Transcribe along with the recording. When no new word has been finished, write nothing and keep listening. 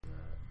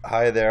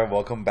Hi there,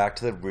 welcome back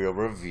to the Real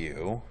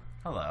Review.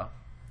 Hello.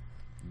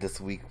 This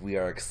week we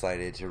are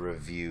excited to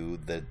review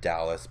the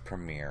Dallas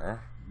premiere.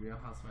 Real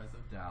Housewives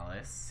of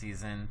Dallas,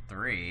 Season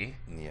 3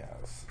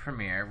 Yes.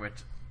 premiere,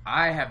 which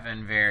I have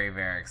been very,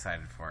 very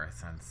excited for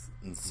since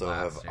And so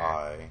last have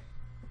year.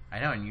 I.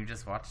 know, and you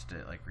just watched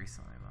it,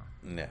 recently,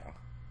 though. No.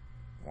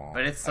 Well,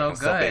 But it's so I can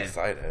still be good.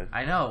 excited.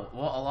 I know.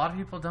 Well, a lot of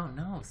people don't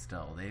know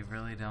still. They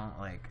really don't,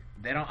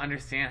 they don't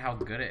understand how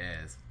good it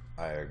is.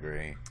 I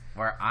agree.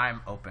 Where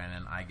I'm open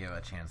and I give a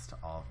chance to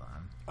all of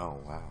them. Oh,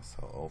 wow,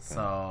 so open.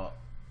 So,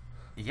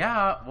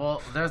 yeah,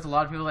 well, there's a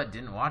lot of people that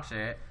didn't watch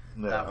it.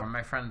 Yeah. That were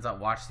my friends that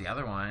watched the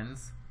other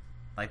ones.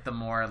 The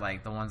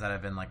ones that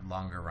have been,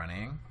 longer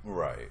running.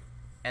 Right.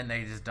 And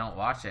they just don't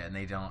watch it, and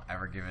they don't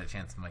ever give it a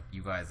chance. I'm like,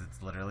 you guys,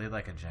 it's literally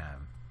like a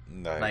gem.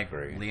 I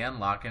agree. Leanne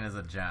Locken is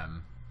a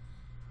gem.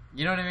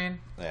 You know what I mean?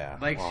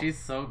 Yeah. She's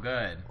so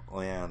good.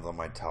 Leanne's on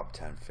my top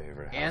 10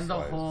 favorite housewives. And the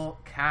whole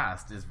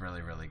cast is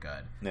really, really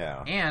good.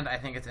 Yeah. And I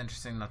think it's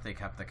interesting that they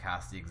kept the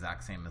cast the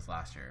exact same as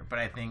last year. But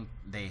I think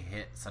they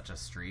hit such a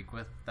streak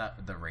with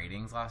the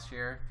ratings last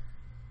year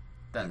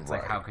that's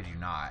Right. how could you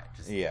not?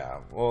 Yeah,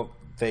 well,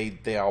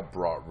 they all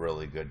brought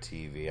really good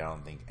TV. I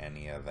don't think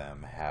any of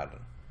them had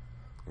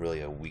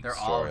really a weak They're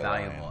all storyline.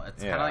 valuable.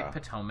 It's kind of like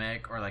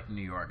Potomac or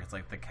New York. It's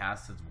the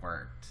cast has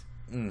worked.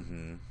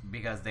 Mm-hmm.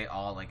 Because they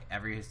all,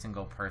 every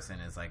single person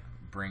is,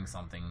 bring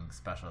something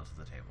special to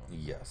the table.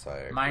 Yes, I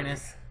agree.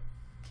 Minus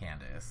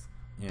Candace.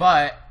 Yeah.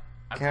 But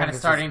I'm kind of Candace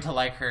starting to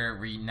like her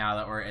now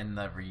that we're in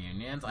the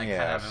reunions. She's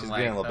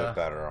getting a little bit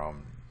better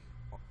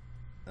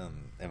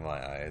in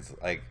my eyes.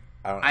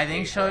 I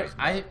think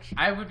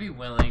I would be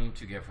willing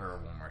to give her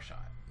one more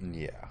shot.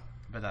 Yeah.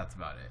 But that's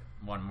about it.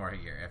 One more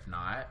year. If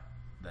not,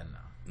 then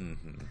no.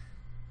 Mm-hmm.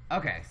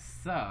 Okay,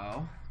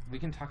 so we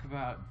can talk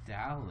about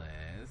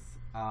Dallas.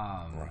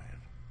 Right.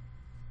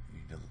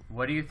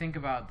 What do you think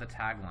about the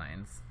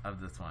taglines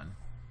of this one?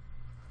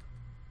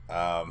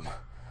 I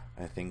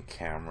think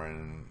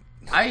Cameron.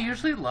 I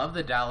usually love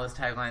the Dallas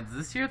taglines.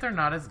 This year they're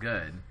not as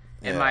good,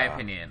 in my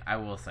opinion. I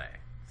will say,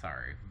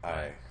 sorry.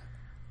 But,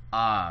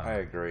 I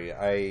agree.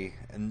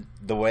 And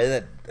the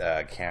way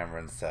that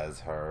Cameron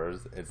says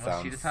hers,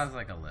 sounds. She just has a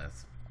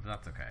lisp, but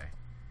that's okay.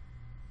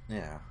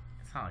 Yeah.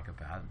 It's not a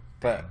bad thing.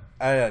 But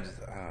I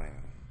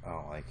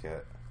don't like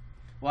it.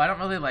 Well, I don't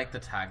really like the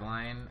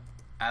tagline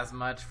as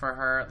much for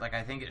her.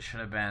 I think it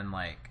should have been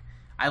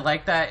I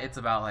like that it's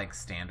about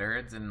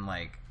standards and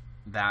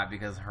that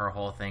because her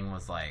whole thing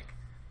was I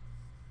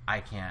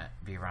can't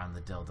be around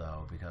the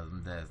dildo because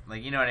of this.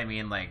 You know what I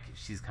mean?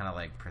 She's kind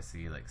of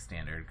prissy,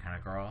 standard kind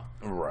of girl.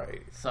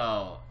 Right.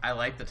 So I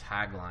like the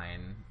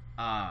tagline.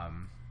 I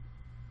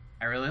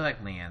really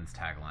like Leanne's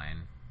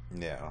tagline.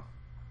 Yeah.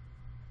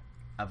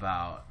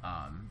 About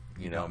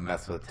you don't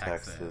mess with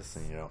Texas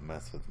and you don't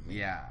mess with me.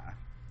 Yeah.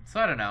 So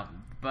I don't know,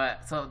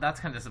 but so that's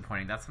kind of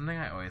disappointing. That's something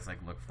I always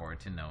look forward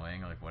to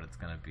knowing what it's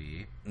gonna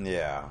be.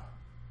 Yeah.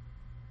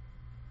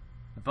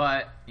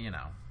 But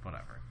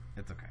whatever.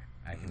 It's okay.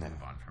 I can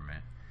move on from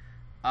it.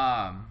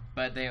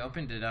 But they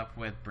opened it up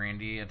with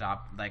Brandy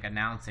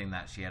announcing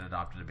that she had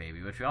adopted a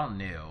baby, which we all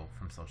knew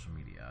from social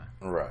media.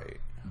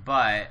 Right.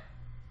 But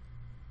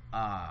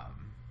I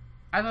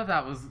thought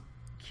that was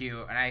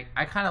cute, and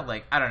I kind of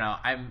I don't know.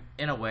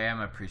 I'm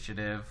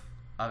appreciative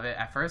of it.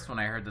 At first, when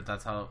I heard that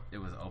that's how it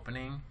was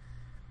opening,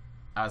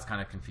 I was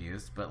kind of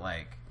confused. But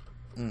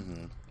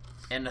mm-hmm.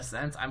 in a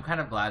sense, I'm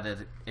kind of glad that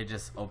it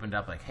just opened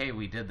up hey,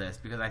 we did this,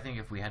 because I think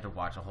if we had to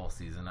watch a whole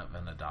season of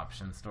an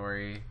adoption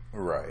story,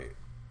 right.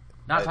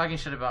 Not talking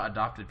shit about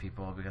adopted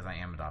people because I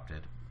am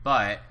adopted,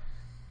 but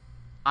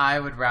I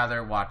would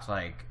rather watch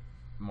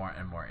more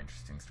and more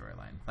interesting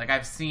storyline.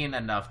 I've seen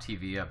enough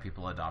TV of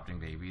people adopting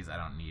babies. I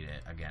don't need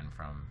it again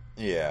from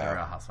the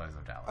Real Housewives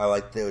of Dallas. I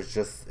like that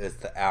it's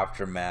the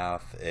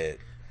aftermath. It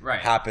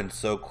happened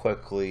so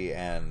quickly,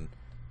 and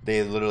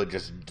they literally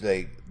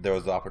there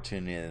was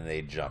opportunity and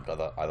they jumped. I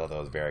thought that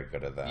was very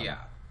good of them. Yeah.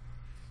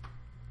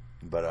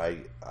 But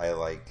I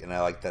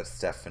like that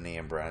Stephanie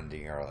and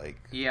Brandy are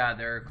yeah,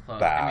 they're close.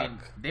 Back. I mean,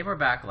 they were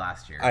back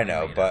last year. I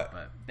know,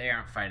 but they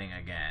aren't fighting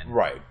again.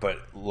 Right, but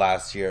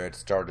last year it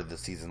started the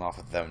season off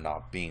with them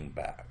not being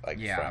back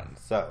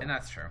friends. So and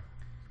that's true.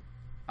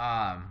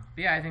 But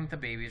yeah, I think the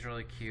baby's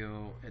really cute.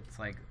 It's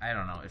I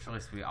don't know, it's really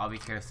sweet. I'll be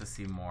curious to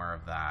see more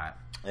of that.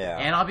 Yeah,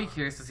 and I'll be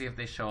curious to see if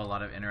they show a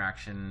lot of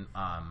interaction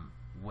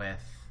with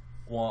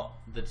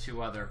the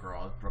two other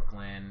girls,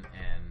 Brooklyn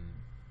and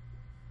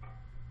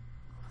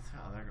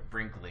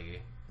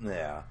Brinkley.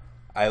 Yeah,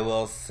 I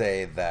will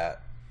say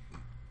that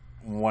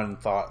one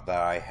thought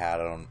that I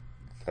had I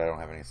don't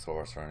have any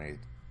source or any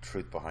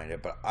truth behind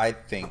it, but I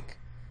think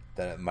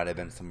that it might have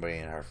been somebody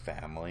in her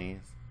family.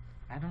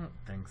 I don't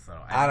think so.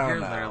 I don't You're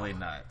know. literally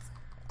nuts.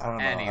 I don't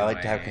know. Anyway. I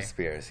like to have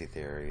conspiracy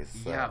theories.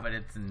 So. Yeah, but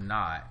it's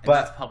not. And but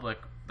that's public.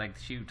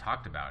 She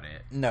talked about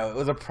it. No, it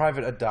was a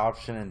private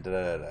adoption and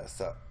da-da-da-da.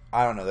 So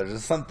I don't know. There's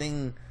just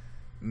something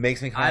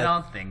makes me kind I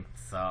of... don't think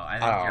so. I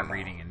think you're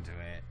reading into it.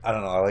 I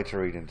don't know. I like to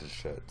read into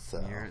shit.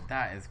 So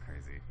that is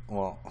crazy.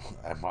 Well,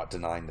 I'm not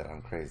denying that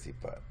I'm crazy,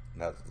 but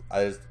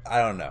I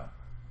don't know.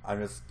 I'm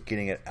just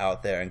getting it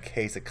out there in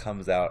case it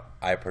comes out.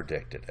 I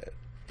predicted it.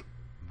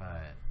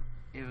 But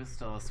it was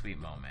still a sweet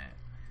moment.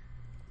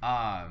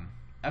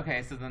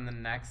 Okay, so then the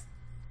next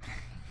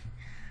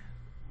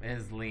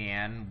is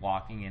Leanne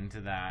walking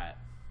into that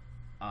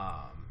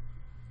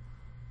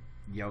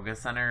yoga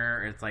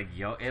center. It's like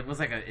it was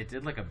like it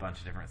did like a bunch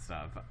of different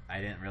stuff.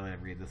 I didn't really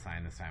read the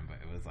sign this time, but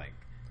it was like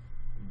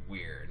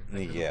weird.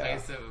 Like, the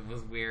place, it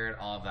was weird,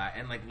 all of that.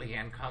 And like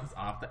Leanne comes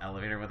off the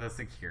elevator with a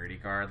security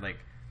guard. Like,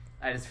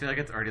 I just feel like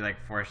it's already like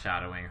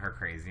foreshadowing her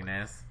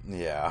craziness.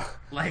 Yeah.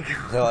 Like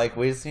they're like,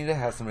 we just need to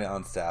have somebody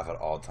on staff at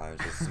all times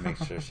just to make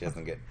sure she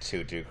doesn't get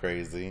too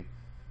crazy.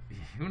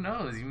 Who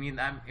knows? I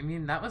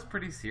mean, that was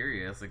pretty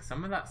serious. Like,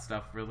 some of that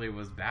stuff really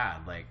was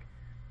bad. Like,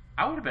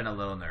 I would have been a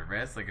little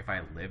nervous, like, if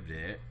I lived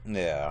it.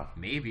 Yeah.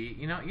 Maybe.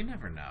 You know, you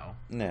never know.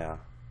 Yeah.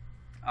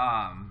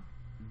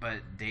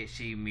 But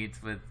she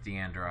meets with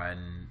Deandra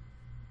and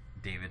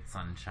David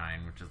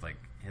Sunshine, which is, like,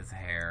 his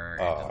hair.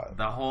 And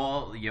the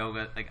whole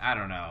yoga, like, I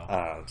don't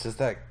know. Just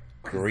that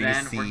greasy...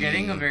 Zen, we're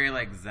getting a very,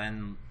 like,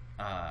 zen...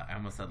 I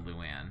almost said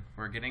Luann.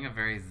 We're getting a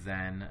very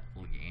zen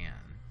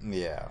Leanne.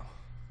 Yeah.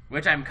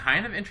 Which I'm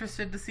kind of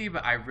interested to see,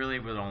 but I really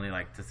would only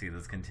like to see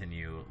this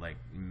continue, like,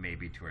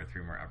 maybe 2 or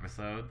 3 more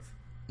episodes.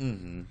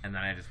 Mm-hmm. And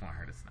then I just want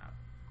her to snap.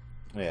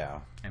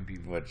 Yeah. And be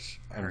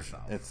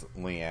herself. It's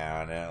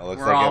Leanne, and it looks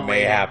We're like it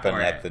may happen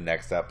at the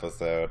next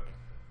episode.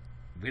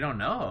 We don't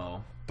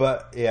know.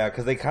 But, yeah,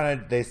 because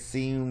they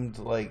seemed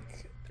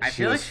like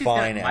she was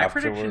fine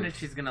afterwards. My prediction is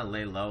she's going to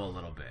lay low a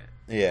little bit.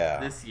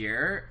 Yeah. This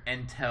year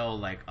until,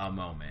 like, a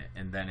moment,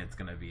 and then it's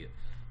going to be...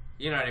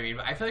 You know what I mean?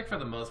 But I feel like for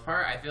the most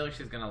part, I feel like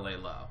she's gonna lay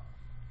low.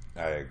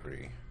 I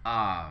agree.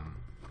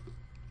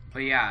 But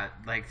yeah,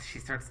 like, she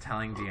starts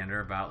telling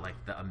Deandra about, like,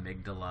 the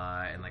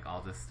amygdala and, like,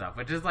 all this stuff,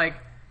 which is, like,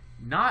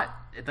 not...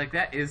 Like,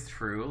 that is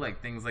true.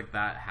 Like, things like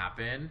that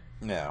happen.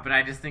 Yeah. But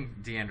I just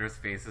think Deandra's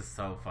face is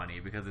so funny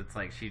because it's,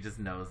 like, she just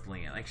knows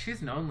Leanne. Like,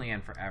 she's known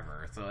Leanne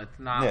forever, so it's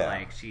not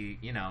like she,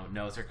 you know,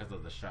 knows her because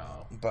of the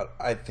show. But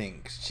I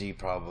think she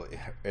probably...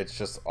 It's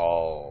just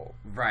all...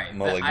 Right.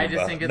 But I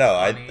just think it's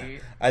funny.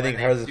 I think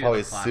hers is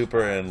probably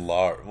super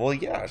enlarged. Well,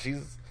 yeah,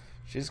 she's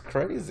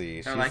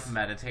crazy. They're, like,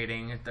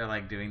 meditating. They're,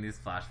 like, doing these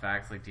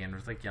flashbacks. Like,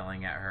 Deandra's, like,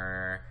 yelling at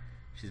her.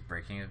 She's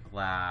breaking a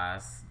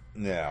glass.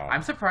 Yeah.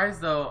 I'm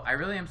surprised, though. I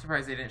really am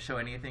surprised they didn't show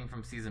anything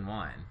from season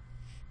 1.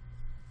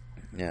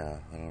 Yeah,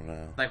 I don't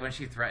know. Like, when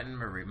she threatened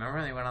Marie. Remember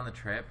when they went on the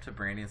trip to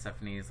Brandy and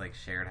Stephanie's, like,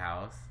 shared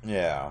house?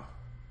 Yeah.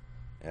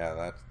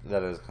 Yeah,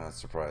 that is kind of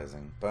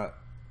surprising. But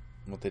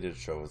what they did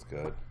show was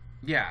good.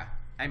 Yeah.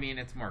 I mean,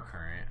 it's more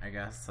current, I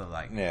guess. So,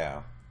 like...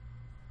 Yeah.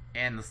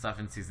 And the stuff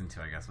in season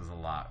 2, I guess, was a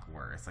lot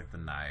worse. Like, the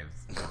knives,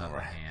 the double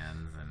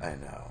hands, and... I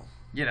know.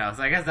 You know,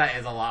 so I guess that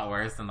is a lot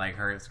worse than, like,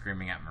 her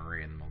screaming at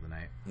Marie in the middle of the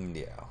night.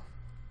 Yeah.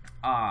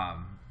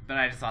 But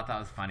I just thought that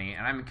was funny,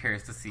 and I'm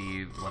curious to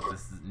see what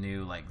this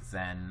new, like,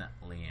 Zen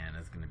Leanne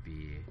is going to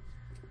be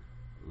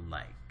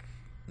like.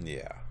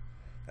 Yeah.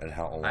 And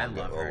how long I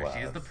love her. last.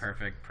 She's the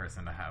perfect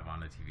person to have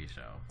on a TV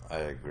show. I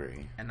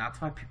agree. And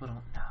that's why people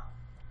don't know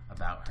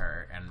about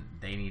her, and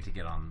they need to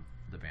get on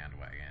the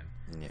bandwagon.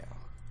 Yeah.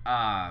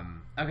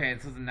 Okay,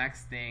 so the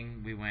next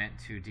thing, we went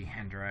to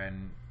Deandra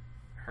and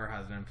her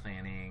husband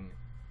planning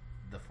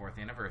the 4th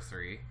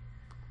anniversary.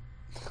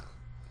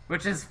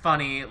 Which is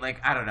funny.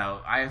 Like, I don't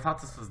know. I thought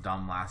this was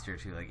dumb last year,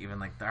 too. Like, even,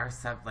 like,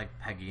 like,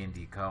 Peggy and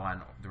Deco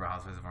on The Real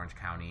Housewives of Orange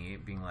County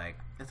being like,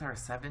 it's our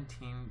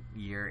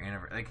 17-year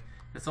anniversary. Like,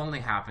 this only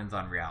happens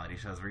on reality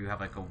shows where you have,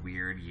 like, a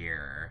weird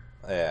year.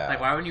 Yeah. Like,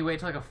 why wouldn't you wait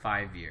till, like, a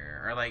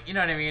 5-year? Or, like, you know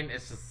what I mean?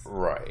 It's just...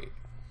 Right.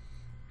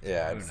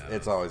 Yeah,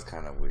 it's always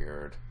kind of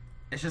weird.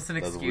 It's just an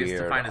excuse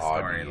to find a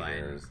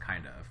storyline,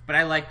 kind of. But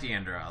I like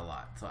Deandra a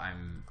lot, so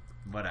I'm...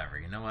 Whatever.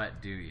 You know what?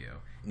 Do you?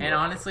 And right.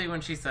 Honestly, when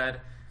she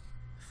said...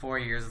 4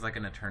 years is like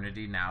an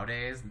eternity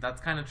nowadays. That's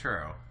kind of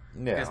true.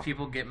 Yeah. Because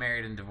people get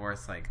married and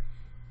divorced like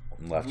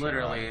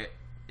literally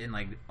in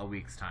like a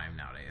week's time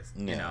nowadays.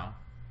 Yeah. You know.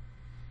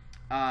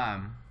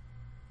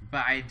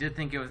 But I did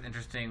think it was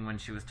interesting when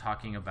she was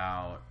talking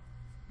about,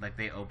 like,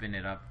 they opened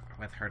it up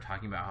with her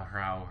talking about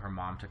how her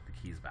mom took the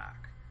keys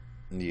back.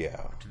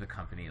 Yeah. To the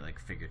company, like,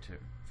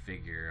 figuratively.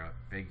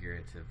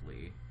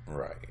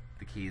 Right.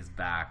 The keys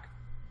back.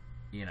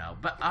 You know,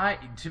 but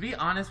to be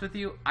honest with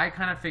you, I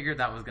kind of figured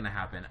that was going to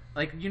happen.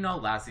 Like, you know,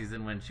 last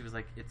season when she was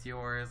like, it's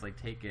yours,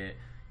 like, take it.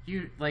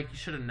 You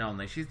should have known.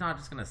 Like, she's not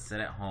just going to sit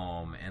at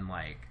home and,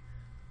 like,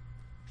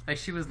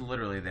 she was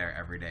literally there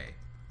every day.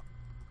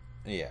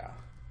 Yeah.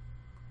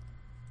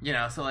 You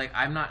know, so, like,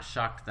 I'm not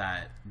shocked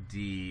that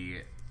Dee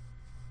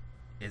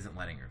isn't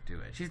letting her do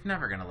it. She's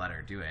never going to let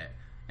her do it.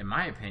 In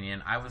my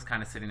opinion, I was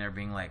kind of sitting there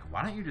being like,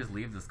 why don't you just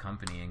leave this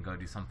company and go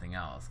do something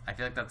else? I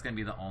feel like that's going to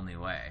be the only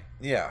way.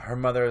 Yeah, her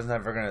mother is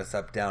never going to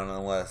step down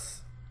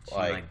unless,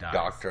 like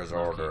doctor's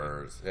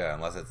orders. Yeah,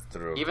 unless it's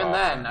through Even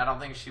then, I don't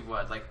think she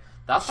would. Like,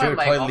 that's she would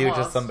probably leave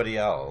to somebody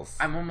else.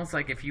 I'm almost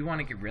like, if you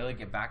want to really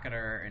get back at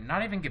her, and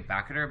not even get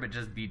back at her, but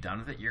just be done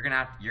with it, you're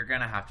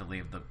gonna have to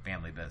leave the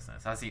family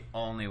business. That's the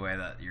only way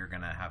that you're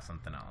going to have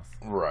something else.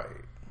 Right.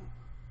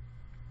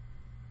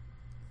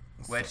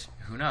 Which,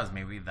 who knows?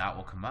 Maybe that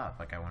will come up.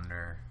 Like, I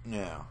wonder.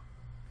 Yeah.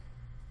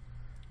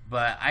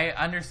 But I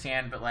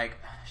understand, but, like,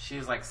 she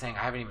was, like, saying, I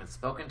haven't even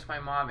spoken to my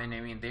mom, and, I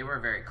mean, they were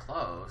very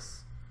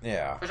close.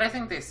 Yeah. Which I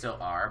think they still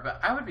are, but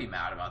I would be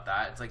mad about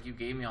that. It's like, you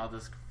gave me all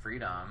this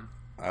freedom.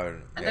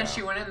 And then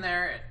she went in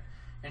there,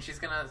 and she's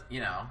gonna, you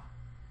know,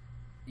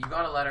 you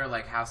gotta let her,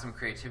 like, have some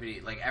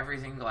creativity. Like, every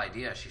single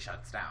idea she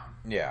shuts down.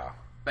 Yeah.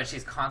 But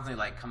she's constantly,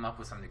 like, come up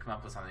with something,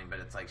 but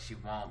it's like, she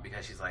won't,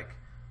 because she's like,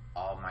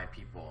 all my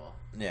people.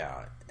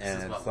 Yeah.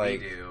 This is what we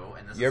do,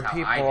 and this your is how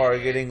people I did are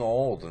it. getting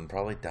old and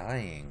probably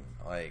dying.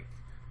 Like,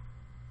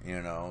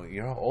 you know,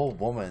 you're an old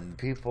woman. The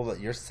people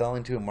that you're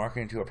selling to and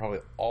marketing to are probably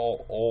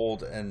all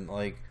old, and,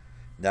 like,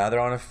 now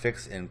they're on a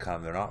fixed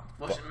income. They're not...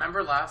 Well,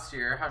 remember last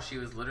year how she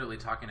was literally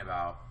talking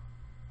about...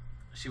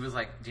 She was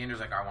like,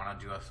 Deandra's like, I want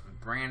to do a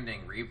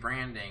branding,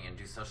 rebranding, and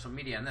do social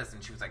media and this.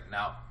 And she was like,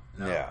 no.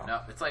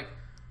 It's like,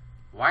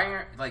 why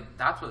aren't... Like,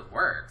 that's what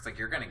works. Like,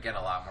 you're going to get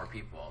a lot more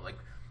people. Like,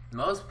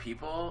 most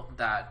people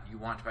that you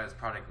want to buy this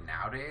product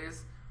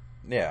nowadays...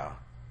 Yeah.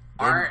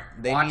 Aren't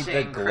they watching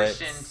need the glitz.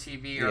 Christian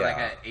TV or like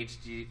a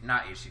HD...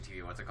 Not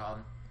HGTV, what's it called?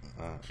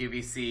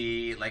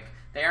 QVC. Like,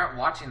 they aren't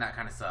watching that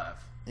kind of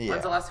stuff. Yeah.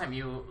 When's the last time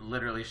you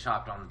literally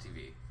shopped on the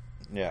TV?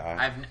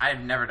 Yeah.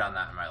 I've never done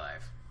that in my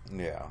life.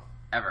 Yeah.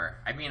 Ever.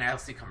 I mean, I'll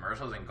see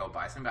commercials and go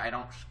buy something, but I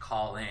don't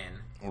call in.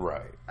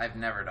 Right. I've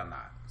never done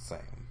that. Same.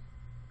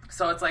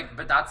 So it's like,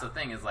 but that's the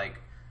thing is like,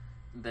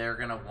 they're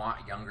going to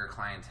want younger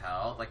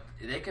clientele. Like,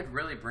 they could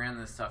really brand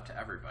this stuff to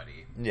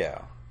everybody.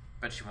 Yeah.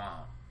 But she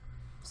won't.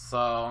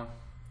 So,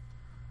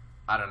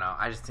 I don't know.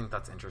 I just think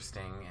that's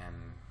interesting, and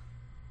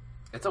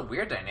it's a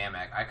weird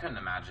dynamic. I couldn't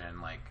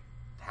imagine, like,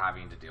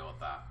 having to deal with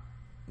that.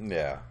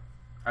 Yeah.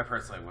 I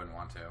personally wouldn't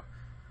want to.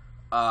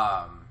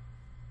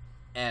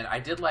 And I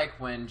did like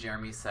when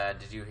Jeremy said,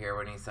 did you hear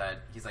when he said,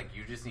 he's like,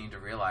 you just need to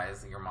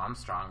realize that your mom's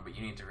strong, but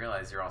you need to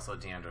realize you're also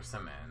Deandra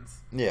Simmons.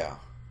 Yeah.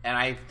 And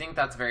I think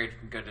that's very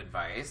good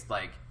advice.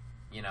 Like,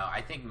 you know,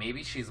 I think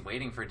maybe she's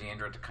waiting for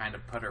Deandra to kind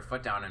of put her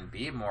foot down and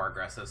be more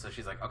aggressive. So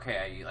she's like,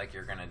 okay,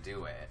 you're going to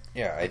do it.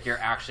 Yeah. Like, you're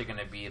actually going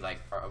to be like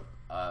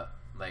a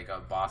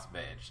boss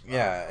bitch.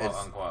 Yeah. Quote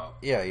unquote.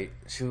 Yeah.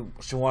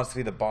 She wants to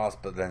be the boss,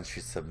 but then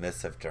she's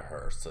submissive to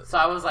her. So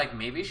I was like,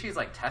 maybe she's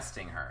like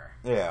testing her.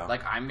 Yeah.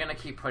 Like, I'm going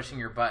to keep pushing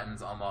your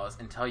buttons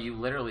almost until you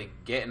literally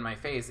get in my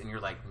face and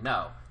you're like,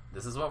 no,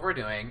 this is what we're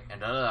doing.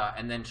 And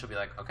and then she'll be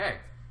like, okay.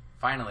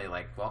 Finally,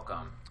 like,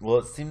 welcome. Well,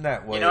 it seemed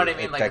that way. You know what I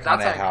mean? Like,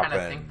 that's how I kind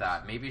of think happened.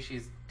 that. Maybe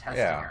she's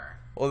testing her.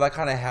 Well, that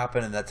kind of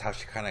happened, and that's how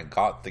she kind of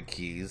got the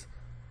keys.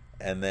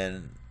 And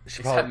then she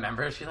Except,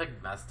 remember, she,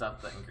 like, messed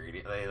up the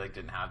ingredient. They, like,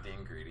 didn't have the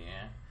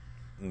ingredient.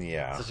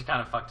 Yeah. So she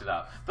kind of fucked it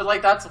up. But,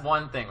 like, that's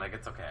one thing. Like,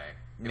 it's okay.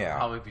 It'll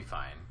probably be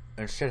fine.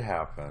 And shit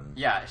happened.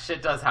 Yeah,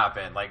 shit does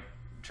happen. Like,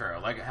 true.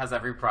 Like, has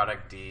every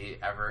product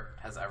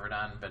has ever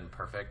done been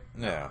perfect?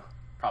 Yeah.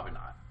 Probably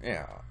not.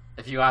 Yeah.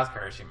 If you ask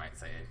her, she might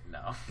say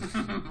no.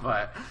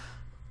 But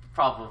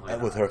probably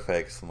with not. her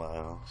fake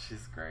smile.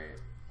 She's great.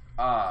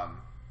 But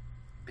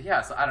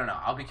yeah, so I don't know.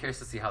 I'll be curious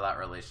to see how that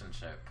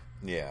relationship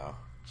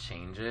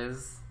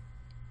changes.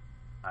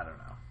 I don't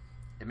know.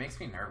 It makes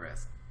me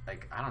nervous.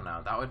 Like, I don't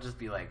know. That would just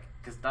be like,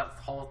 because that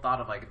whole thought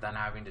of like then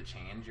having to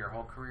change your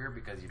whole career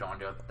because you don't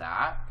do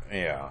that.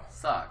 Yeah.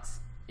 Sucks.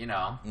 You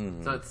know?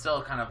 Mm-hmm. So it's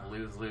still kind of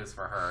lose-lose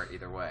for her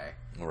either way.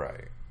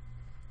 Right.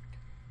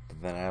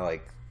 But then I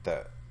like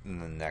that. In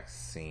the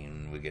next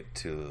scene, we get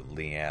to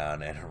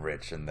Leanne and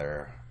Rich in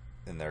their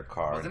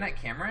car. Wasn't it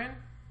Cameron?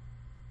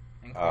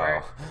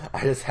 Oh,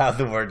 I just have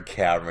the word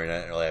Cameron. I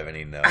don't really have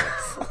any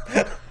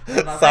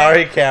notes.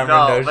 Sorry,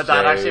 Cameron. No, but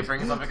that actually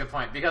brings up a good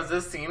point because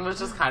this scene was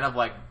just kind of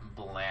like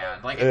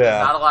bland. Like,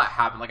 not a lot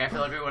happened. Like, I feel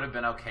like we would have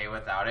been okay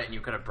without it, and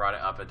you could have brought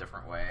it up a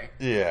different way.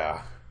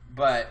 Yeah.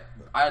 But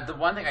the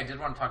one thing I did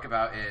want to talk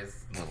about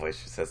is the way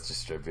she says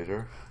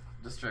distributor.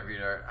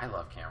 Distributor. I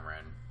love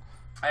Cameron.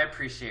 I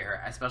appreciate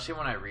her, especially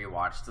when I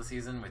rewatched the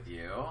season with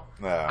you.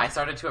 Yeah. I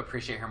started to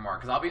appreciate her more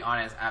because I'll be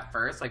honest. At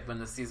first, like when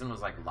the season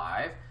was like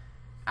live,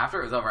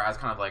 after it was over, I was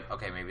kind of like,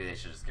 okay, maybe they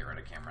should just get rid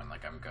of Cameron.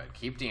 Like, I'm good.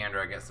 Keep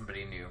Deandra. Get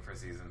somebody new for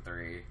season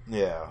 3.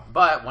 Yeah.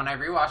 But when I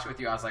rewatched it with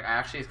you, I was like, I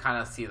actually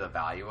kind of see the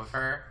value of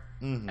her,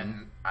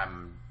 and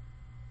I'm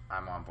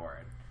on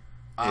board.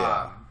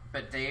 Yeah.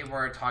 But they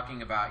were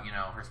talking about, you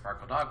know, her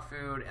Sparkle dog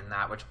food and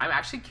that, which I'm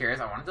actually curious.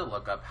 I wanted to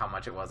look up how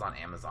much it was on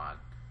Amazon.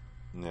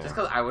 Yeah. Just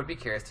because I would be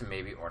curious to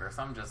maybe order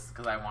some, just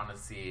because I want to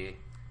see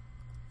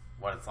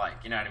what it's like.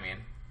 You know what I mean?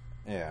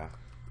 Yeah.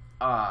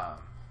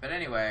 But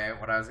anyway,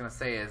 what I was gonna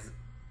say is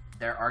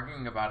they're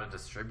arguing about a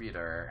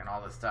distributor and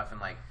all this stuff,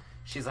 and like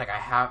she's like,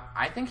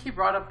 I think he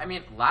brought up. I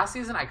mean, last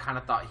season I kind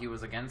of thought he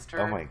was against her.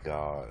 Oh my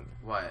god.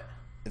 What?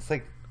 It's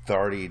like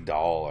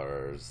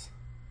 $30.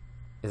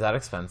 Is that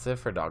expensive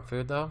for dog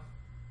food though?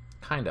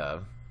 Kind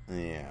of.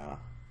 Yeah.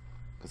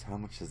 Because how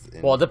much is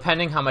in... Well,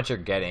 depending how much you're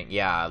getting.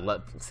 Yeah,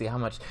 let's see how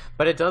much.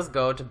 But it does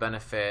go to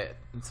benefit.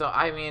 So,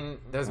 I mean,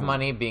 there's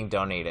money being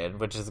donated,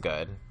 which is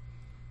good.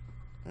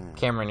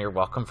 Cameron, you're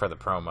welcome for the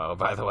promo,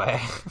 by the way.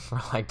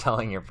 For, like,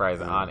 telling your price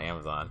on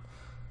Amazon.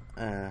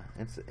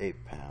 It's an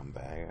 8-pound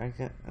bag.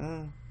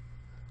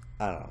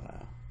 I don't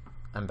know.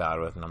 I'm bad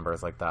with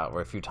numbers like that,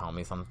 where if you tell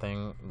me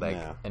something, like,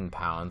 in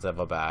pounds of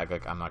a bag,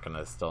 like, I'm not going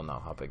to still know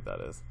how big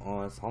that is.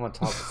 Well, it's on the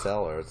top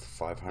seller. It's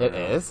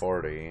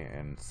 540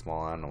 and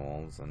small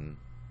animals. And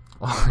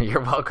Well,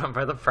 you're welcome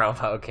for the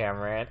promo,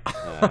 Cameron.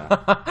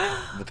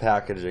 The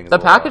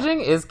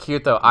packaging is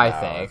cute, though, I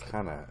think.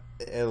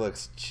 It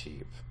looks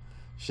cheap.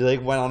 She,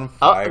 like, went on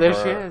Fiverr. Oh, there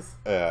she is.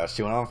 Yeah,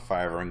 she went on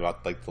Fiverr and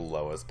got, like, the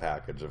lowest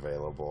package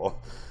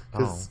available.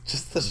 Because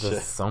just the shit.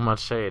 There's so much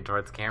shade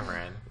towards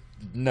Cameron.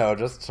 No,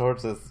 just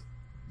towards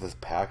this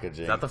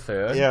packaging. Is that the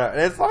food? Yeah,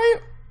 it's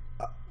like...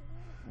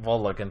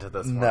 We'll look into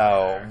this more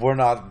No, later. we're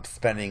not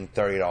spending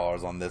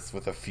 $30 on this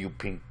with a few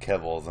pink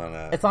kibbles in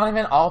it. It's not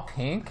even all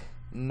pink?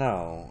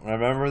 No.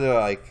 Remember, they're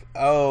like,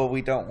 oh,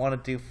 we don't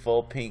want to do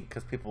full pink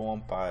because people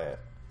won't buy it.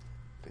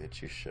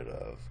 Bitch, you should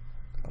have.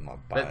 I'm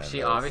not buying But she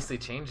this. obviously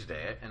changed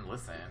it and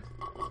listened.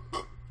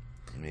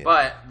 Yeah.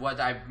 But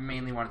what I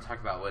mainly want to talk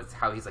about was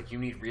how he's like, you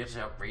need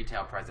retail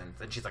presence,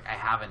 and she's like, I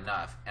have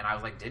enough. And I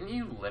was like, didn't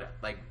you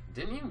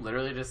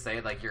literally just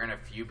say like you're in a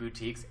few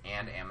boutiques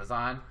and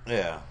Amazon?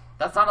 Yeah.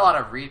 That's not a lot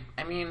of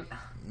I mean,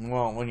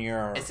 well, when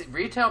you're... Is it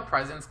retail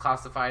presence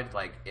classified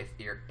like if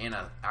you're in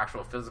an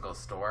actual physical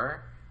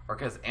store? Or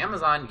because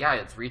Amazon, yeah,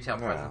 it's retail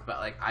presence, but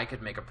like I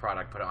could make a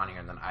product, put it on here,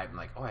 and then I'm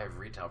like, oh, I have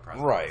retail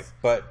presence. Right,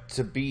 but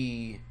to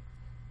be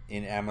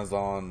in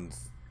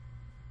Amazon's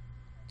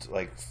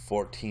like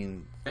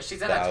 14,000...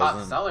 She's in a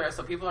top seller,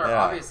 so people are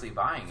obviously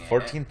buying it.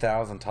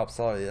 14,000 top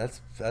seller.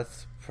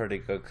 That's pretty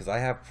good because I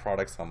have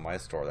products on my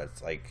store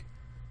that's like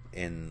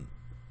in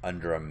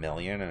under $1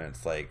 million, and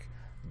it's like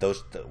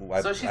those.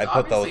 I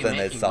put those in,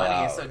 they sell money,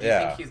 out. So do you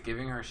think he's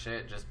giving her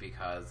shit just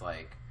because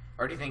like,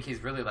 or do you think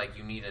he's really like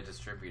you need a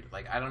distributor?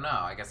 Like I don't know.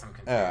 I guess I'm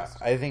confused. Yeah,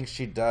 I think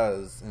she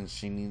does, and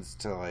she needs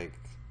to like.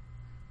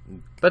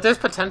 But there's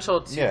potential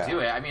to do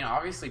it. I mean,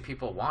 obviously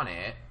people want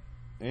it.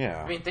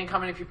 Yeah. I mean, think how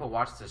many people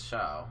watch this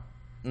show.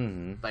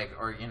 Mm-hmm. Like,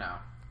 or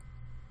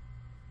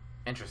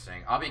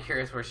interesting. I'll be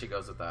curious where she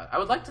goes with that. I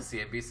would like to see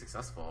it be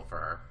successful for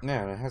her.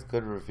 Yeah, and it has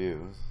good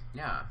reviews.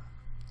 Yeah.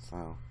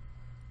 So,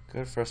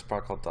 good for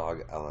Sparkle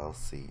Dog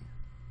LLC.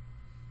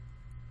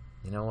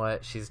 You know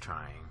what? She's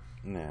trying.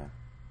 Yeah.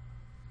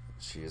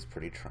 She is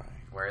pretty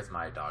trying. Where is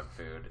my dog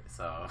food?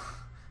 So,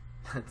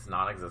 it's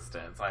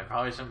non-existent. So I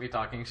probably shouldn't be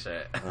talking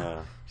shit.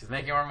 She's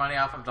making more money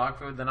off of dog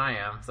food than I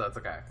am, so it's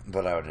okay.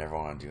 But I would never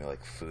want to do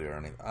like food or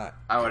anything.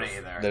 I wouldn't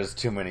either. There's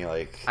too many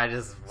like. I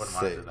just wouldn't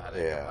want to do that.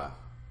 Yeah.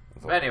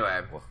 But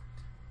anyway,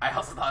 I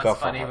also thought it was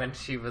funny when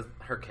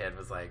her kid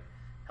was like,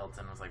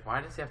 Hilton was like, why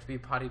does he have to be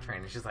potty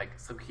trained? And she's like,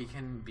 so he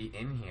can be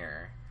in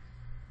here.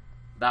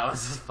 That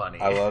was just funny.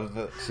 I love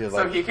that she was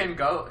like,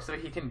 so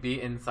he can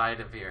be inside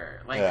of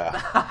here, like the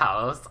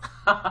house.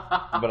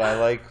 But I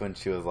like when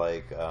she was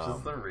like,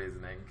 just the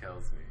reasoning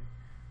kills me.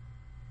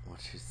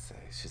 What'd she say?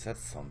 She said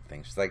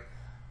something. She's like,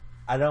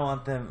 I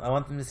want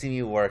them to see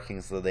me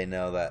working so they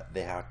know that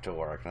they have to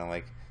work. And I'm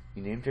like,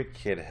 you named your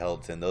kid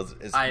Hilton.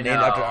 It's named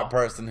after a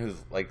person who's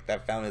like,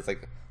 that family is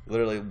like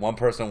literally one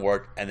person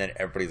worked and then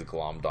everybody's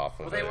glommed off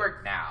of it. Well, they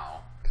work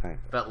now. Kind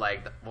of. But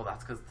like,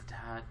 that's because the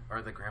dad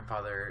or the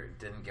grandfather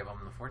didn't give them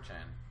the fortune.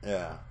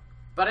 Yeah.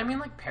 But I mean,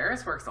 like,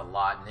 Paris works a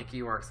lot.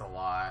 Nikki works a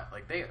lot.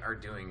 Like, they are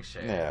doing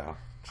shit. Yeah. Sure.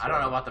 I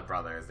don't know about the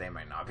brothers. They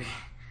might not be.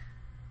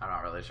 I'm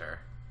not really sure.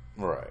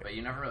 Right. But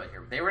you never really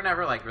hear. They were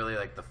never like really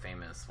like the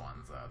famous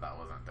ones though. That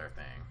wasn't their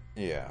thing.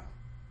 Yeah.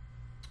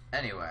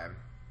 Anyway,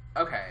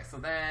 okay. So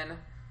then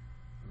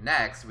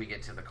next we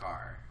get to the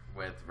car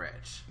with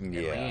Rich and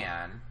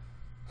Leanne.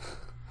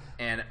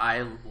 And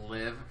I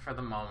live for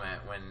the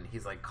moment when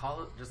he's like,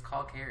 just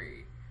call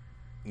Carrie.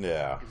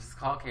 Yeah. Just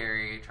call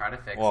Carrie, try to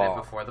fix it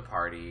before the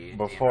party.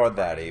 Before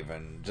that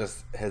even,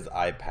 just his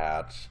eye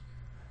patch.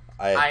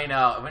 I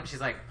know. When she's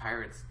like,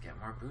 pirates get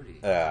more booty.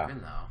 Yeah. Even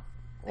though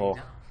they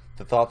don't.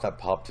 The thought that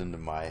popped into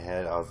my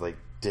head, I was like,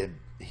 did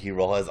he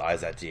roll his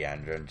eyes at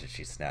Deandra and did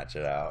she snatch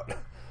it out?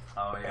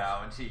 Oh yeah,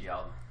 when she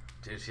yelled.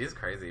 Dude, she's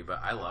crazy, but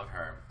I love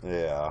her.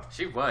 Yeah.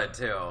 She would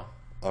too.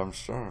 I'm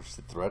sure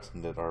she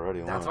threatened it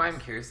already. That's why I'm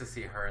curious to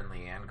see her and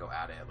Leanne go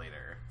at it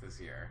later this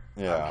year.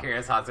 Yeah. I'm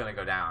curious how it's gonna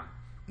go down.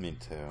 Me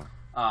too.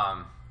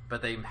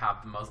 But they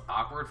have the most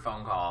awkward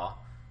phone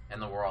call in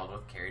the world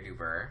with Carrie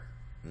Duber.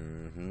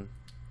 Mm-hmm.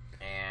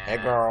 And hey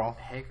girl.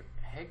 Hey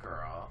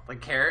girl. Like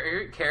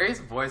Carrie's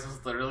voice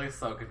was literally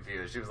so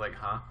confused. She was like,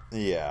 huh?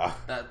 Yeah.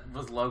 That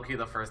was low-key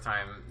the first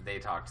time they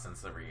talked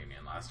since the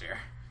reunion last year.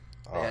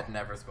 They had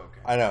never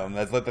spoken. I know. And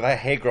that's like that.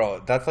 Hey girl.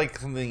 That's like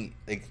something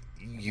like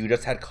you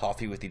just had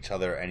coffee with each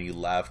other and you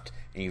left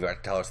and you got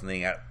to tell her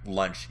something at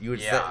lunch. You would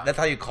say, that's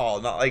how you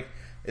call. Not like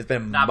it's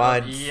been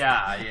months.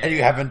 And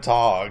you haven't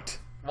talked.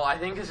 Well, I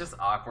think it's just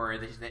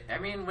awkward. I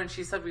mean, when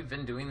she said we've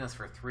been doing this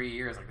for 3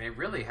 years, like they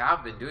really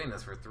have been doing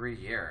this for 3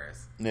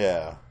 years.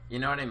 Yeah. You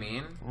know what I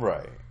mean?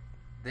 Right.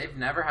 They've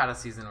never had a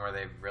season where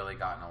they've really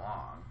gotten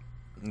along.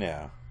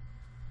 Yeah.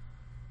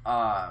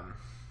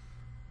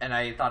 And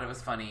I thought it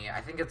was funny.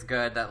 I think it's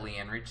good that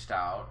Leanne reached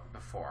out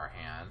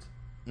beforehand.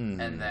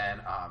 And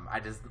then I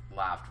just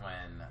laughed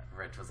when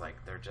Rich was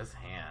like, "They're just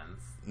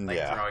hands," like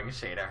Yeah. throwing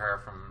shade at her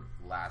from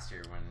last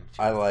year when she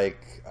I was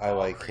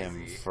like crazy.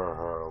 him for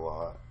her a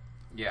lot.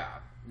 Yeah,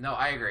 no,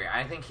 I agree.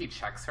 I think he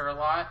checks her a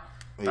lot,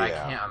 but I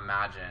Yeah. can't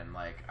imagine.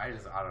 Like, I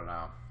don't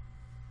know.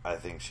 I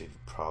think she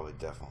probably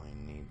definitely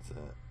needs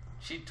it.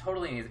 She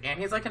totally needs, and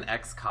he's like an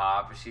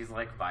ex-cop. She's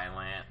like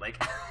violent.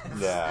 Like,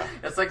 Yeah.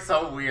 it's like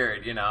so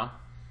weird, you know?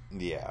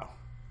 Yeah.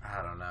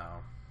 I don't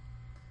know.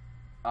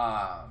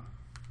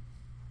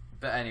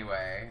 But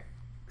anyway,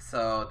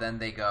 so then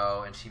they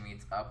go and she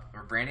meets up.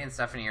 Or Brandy and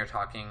Stephanie are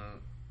talking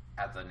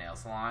at the nail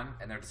salon,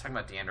 and they're just talking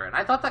about Deandra. And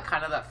I thought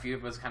that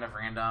feud was kind of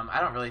random.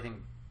 I don't really think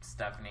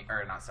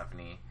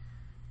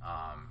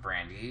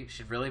Brandy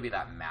should really be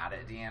that mad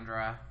at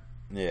Deandra.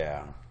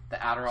 Yeah. The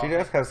Adderall. She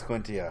does have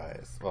squinty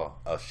eyes. Well,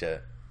 oh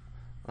shit.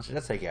 Well, she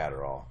does take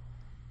Adderall.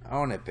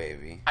 Own it,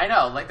 baby. I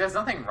know, like, there's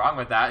nothing wrong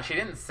with that. She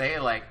didn't say,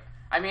 like,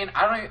 I mean,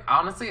 I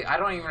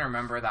don't even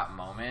remember that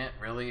moment,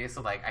 really.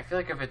 So, like, I feel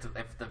like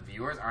if the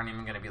viewers aren't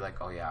even going to be like,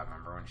 oh, yeah, I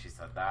remember when she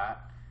said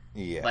that.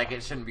 Yeah. Like,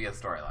 it shouldn't be a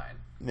storyline.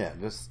 Yeah,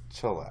 just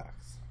chillax.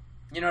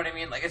 You know what I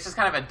mean? Like, it's just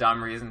kind of a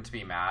dumb reason to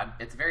be mad.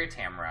 It's very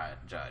Tamara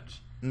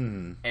Judge.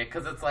 Mm-hmm.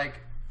 Because it's like,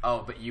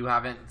 oh, but you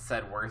haven't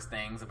said worse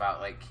things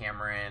about, like,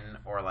 Cameron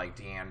or, like,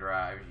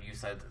 Deandra. You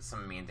said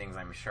some mean things,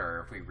 I'm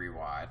sure, if we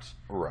rewatch.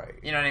 Right.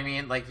 You know what I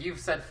mean? Like, you've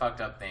said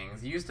fucked up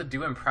things. You used to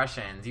do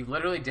impressions. You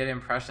literally did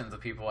impressions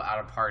of people at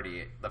a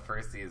party the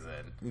first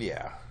season.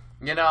 Yeah.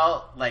 You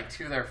know? Like,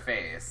 to their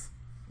face.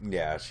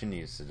 Yeah, she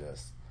needs to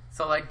just...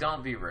 So, like,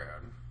 don't be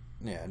rude.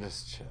 Yeah,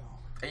 just chill.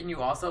 And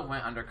you also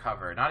went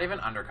undercover. Not even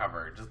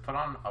undercover. Just put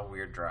on a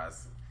weird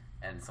dress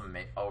and some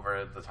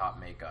over-the-top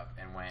makeup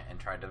and went and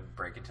tried to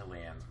break into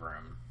Leanne's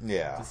room.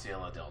 Yeah. To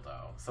steal a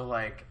dildo. So,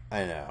 like...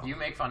 I know. You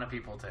make fun of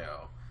people, too.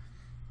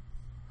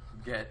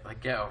 Get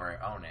over it.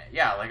 Own it.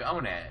 Yeah, like,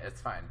 own it.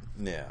 It's fine.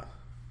 Yeah.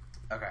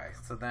 Okay,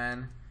 so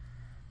then...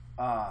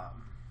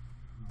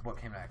 what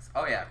came next?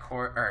 Oh, yeah,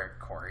 Corey. I wrote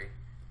Corey.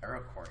 I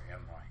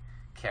don't know why.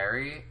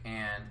 Carrie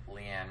and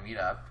Leanne meet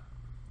up.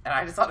 And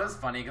I just thought it was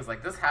funny because,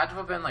 like, this had to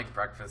have been, like,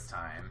 breakfast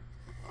time.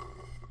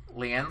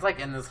 Leanne's, like,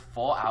 in this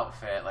full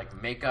outfit, like,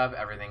 makeup,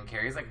 everything.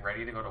 Carrie's, like,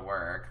 ready to go to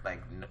work.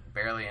 Like,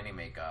 barely any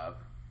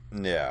makeup.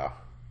 Yeah.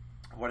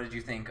 What did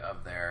you think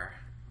of their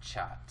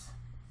chat?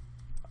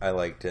 I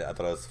liked it. I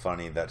thought it was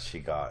funny that she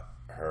got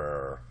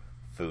her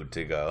food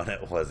to go and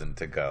it wasn't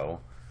to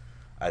go.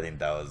 I think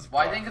that was...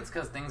 Well, I think it's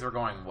because things were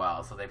going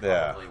well, so they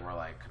probably were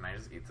like, can I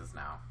just eat this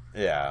now?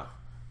 Yeah.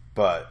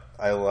 But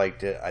I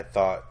liked it. I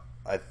thought...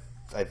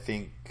 I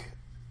think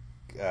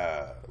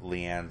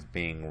Leanne's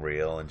being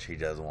real and she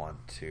does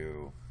want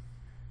to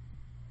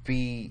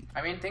be...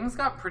 I mean, things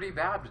got pretty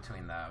bad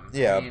between them.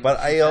 Yeah, I mean, but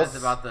she I said also...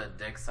 about the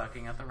dick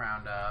sucking at the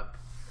roundup.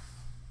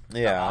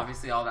 Yeah.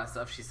 Obviously, all that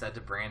stuff she said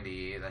to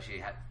Brandy that she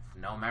had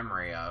no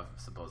memory of,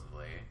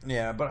 supposedly.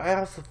 Yeah, but I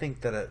also think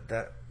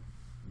that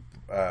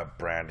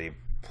Brandy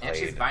played... And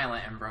she's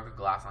violent and broke a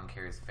glass on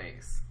Carrie's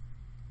face.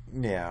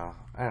 Yeah,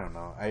 I don't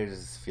know. I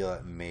just feel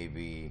that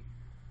maybe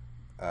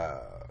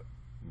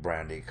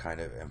Brandy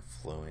kind of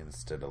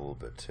influenced it a little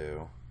bit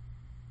too.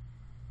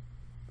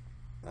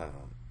 I don't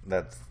know.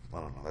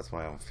 That's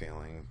my own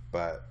feeling,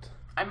 but...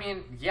 I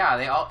mean, yeah,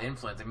 they all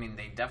influenced. I mean,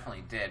 they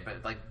definitely did,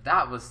 but, like,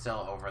 that was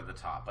still over the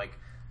top. Like,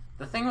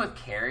 the thing with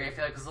Carrie, I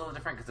feel like, is a little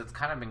different because it's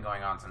kind of been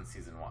going on since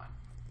season 1.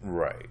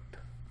 Right.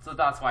 So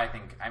that's why I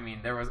think, I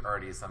mean, there was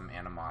already some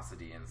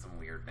animosity and some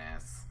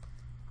weirdness.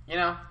 You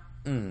know?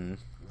 Mm.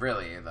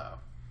 Really, though.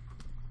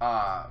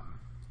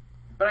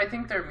 But I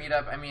think their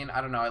meetup, I mean,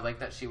 I don't know, I like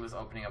that she was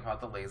opening up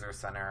at the Laser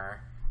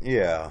Center.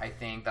 Yeah. I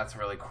think that's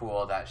really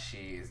cool that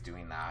she is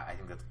doing that. I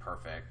think that's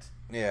perfect.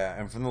 Yeah,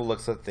 and from the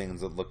looks of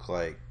things, it looked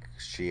like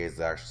she is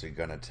actually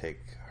going to take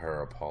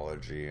her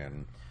apology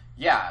and...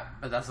 Yeah,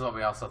 but that's what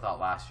we also thought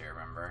last year,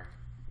 remember?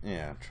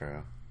 Yeah,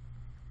 true.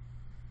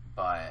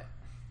 But...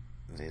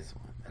 This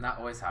one. And that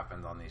always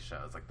happens on these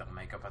shows. Like, they'll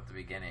make up at the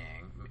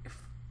beginning. If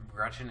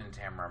Gretchen and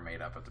Tamara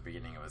made up at the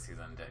beginning of a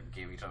season,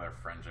 gave each other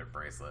friendship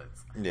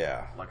bracelets.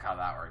 Yeah. Look how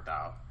that worked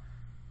out.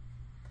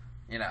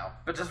 You know,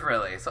 but just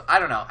really. So, I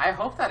don't know. I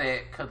hope that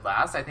it could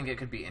last. I think it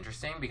could be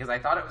interesting because I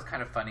thought it was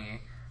kind of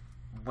funny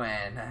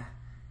when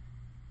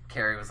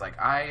Carrie was like,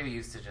 I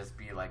used to just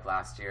be like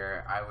last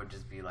year, I would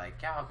just be like,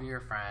 yeah, I'll be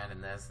your friend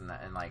and this and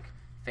that and like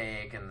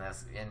fake and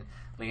this. And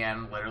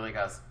Leanne literally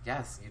goes,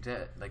 yes, you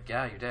did. Like,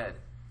 yeah, you did.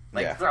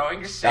 Like,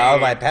 throwing shade. That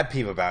was my pet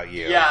peeve about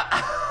you. Yeah.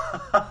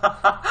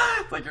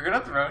 It's like, you're going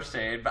to throw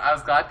shade. But I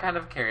was glad kind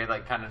of Carrie,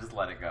 like, kind of just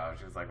let it go.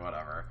 She was like,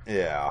 whatever.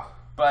 Yeah.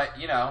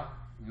 But, you know,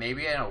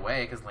 maybe in a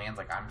way, because Leanne's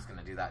like, I'm just going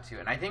to do that too.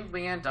 And I think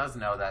Leanne does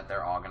know that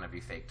they're all going to be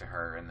fake to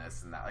her and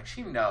this and that. Like,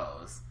 she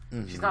knows.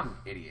 Mm-hmm. She's not an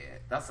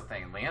idiot. That's the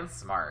thing. Leanne's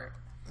smart.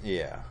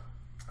 Yeah.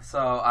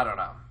 So, I don't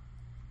know.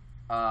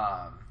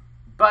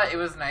 But it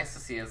was nice to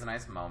see. It was a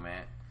nice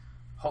moment.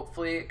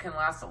 Hopefully it can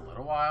last a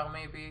little while,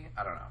 maybe.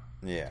 I don't know.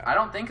 Yeah. I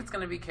don't think it's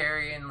going to be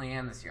Carrie and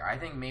Leanne this year. I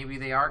think maybe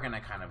they are going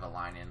to kind of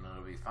align in and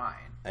it'll be fine.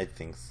 I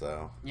think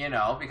so. You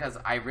know, because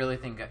I really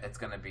think it's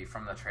going to be,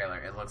 from the trailer,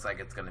 it looks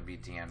like it's going to be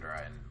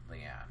Deandra and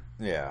Leanne.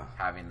 Yeah.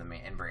 Having the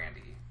main, and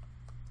Brandy.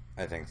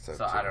 I think so,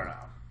 So too. I don't know.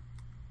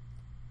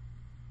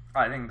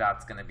 I think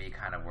that's going to be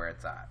kind of where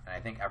it's at. And I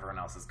think everyone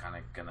else is kind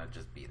of going to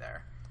just be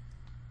there.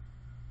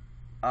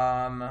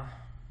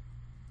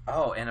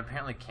 Oh, and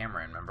apparently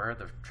Cameron, remember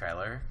the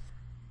trailer?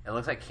 It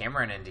looks like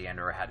Cameron and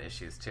Deandra had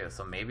issues too.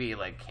 So maybe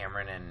like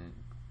Cameron and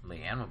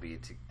Leanne will be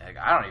like,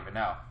 I don't even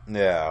know.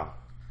 Yeah.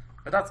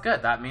 But that's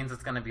good. That means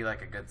it's going to be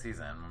like a good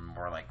season when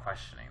we're like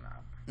questioning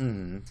that.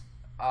 Mm-hmm.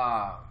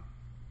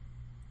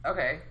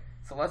 Okay.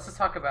 So let's just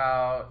talk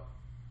about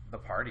the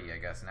party, I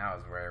guess, now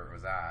is where it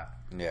was at.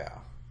 Yeah.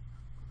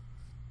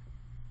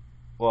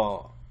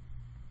 Well,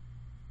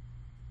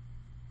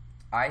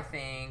 I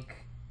think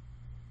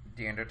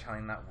Deandra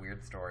telling that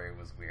weird story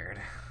was weird.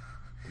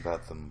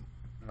 About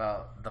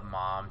the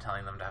mom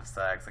telling them to have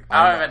sex. Like,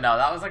 I don't even know.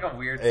 That was like a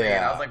weird scene.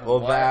 Yeah. I was like, well,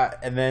 what? that,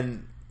 and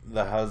then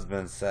the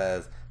husband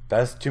says,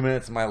 best 2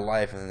 minutes of my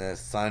life, and then his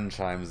son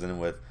chimes in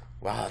with,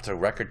 wow, it's a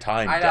record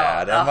time, I know.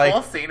 Dad. The I'm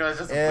whole like, scene was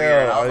just ew,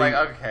 weird. I was like,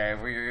 okay,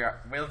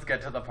 let's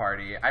get to the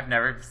party. I've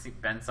never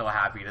been so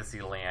happy to see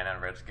Leanne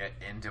and Rich get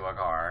into a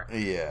car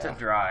to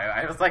drive.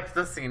 I was like,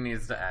 this scene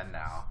needs to end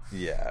now.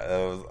 Yeah,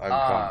 it was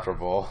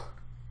uncomfortable.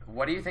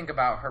 What do you think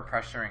about her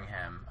pressuring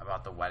him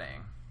about the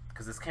wedding?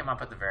 Because this came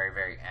up at the very,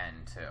 very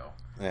end,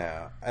 too.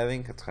 Yeah, I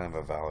think it's kind of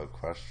a valid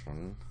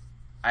question.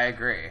 I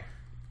agree.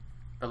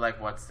 But,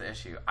 like, what's the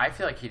issue? I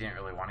feel like he didn't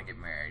really want to get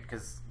married.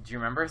 Because, do you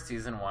remember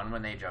season 1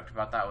 when they joked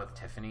about that with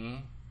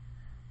Tiffany?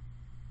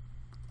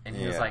 And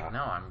he was like,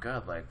 no, I'm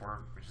good. Like, we're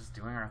just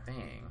doing our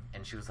thing.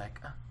 And she was like,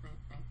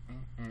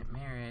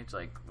 marriage.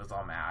 Like, was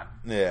all mad.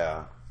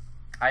 Yeah.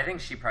 I think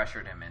she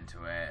pressured him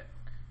into it.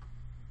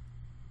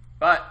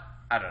 But,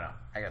 I don't know.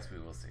 I guess we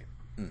will see.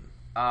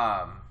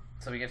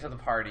 So we get to the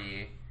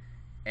party.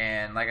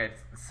 And like I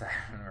said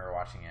when we were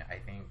watching it,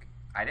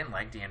 I didn't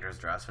like Deandra's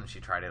dress when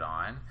she tried it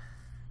on.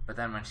 But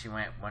then when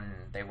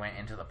they went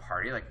into the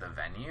party, like the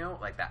venue,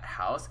 like that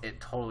house, it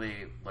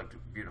totally looked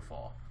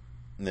beautiful.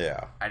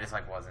 Yeah. I just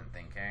like wasn't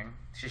thinking.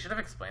 She should have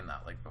explained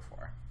that like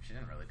before. She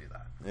didn't really do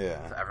that.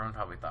 Yeah. So everyone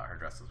probably thought her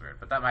dress was weird,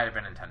 but that might have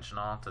been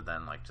intentional to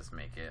then like just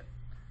make it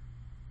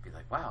be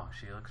like, wow,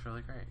 she looks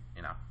really great,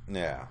 you know?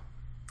 Yeah.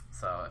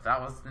 So if that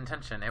was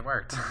intention, it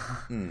worked.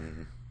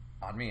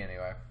 On me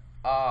anyway.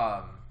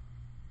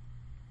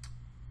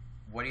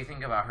 What do you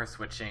think about her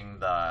switching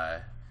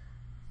the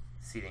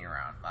seating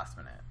around last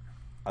minute?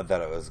 I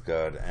thought it was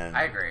good, and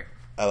I agree.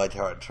 I liked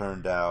how it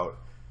turned out.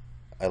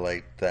 I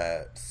liked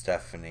that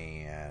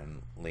Stephanie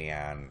and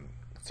Leanne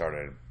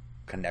started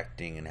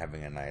connecting and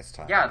having a nice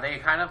time. Yeah, they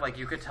kind of like,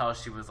 you could tell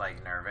she was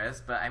like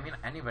nervous, but I mean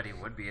anybody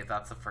would be if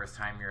that's the first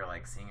time you're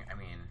like seeing. I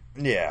mean,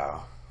 yeah,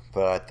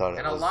 but I thought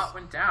and a lot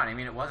went down. I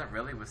mean, it wasn't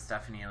really with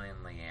Stephanie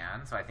and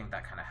Leanne, so I think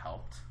that kind of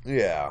helped.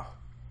 Yeah.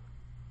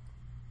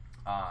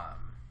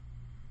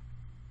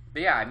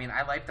 But yeah, I mean,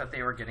 I liked that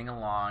they were getting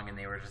along and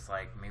they were just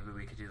like, maybe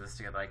we could do this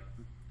together. Like,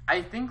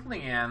 I think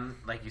Leanne,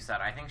 like you said,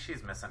 I think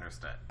she's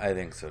misunderstood. I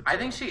think so too. I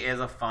think she is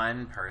a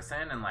fun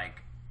person and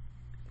like,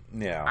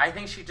 yeah. I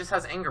think she just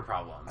has anger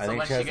problems. So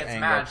when she gets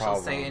mad, she'll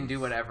say and do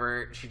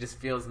whatever she just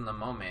feels in the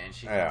moment. And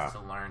she needs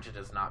to learn to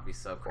just not be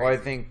so crazy. Well, I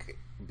think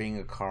being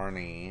a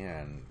carny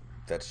and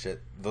that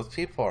shit, those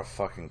people are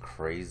fucking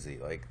crazy.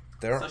 Like,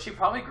 So she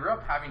probably grew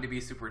up having to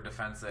be super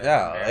defensive.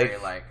 Yeah, and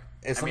very, like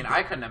I mean,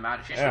 I couldn't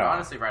imagine. She should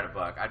honestly write a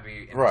book. I'd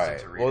be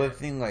interested to read it. Well, the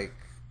thing, like,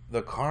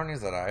 the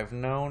carnies that I've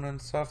known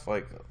and stuff,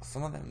 like,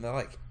 some of them, they're,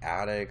 like,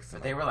 addicts.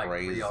 But they were, like,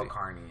 real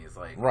carnies.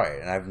 Like, right,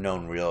 and I've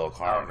known real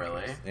carnies. Oh,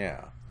 really? Yeah.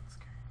 That's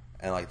scary.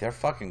 And, like, they're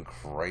fucking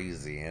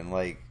crazy. And,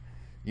 like,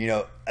 you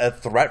know, a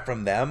threat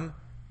from them,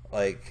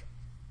 like,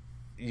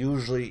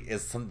 usually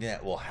is something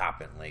that will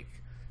happen. Like,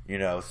 you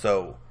know,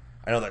 so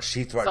I know that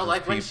she threatens people. So,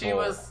 like, when she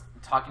was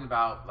talking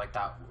about, like,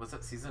 that, was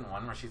it season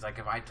 1 where she's like,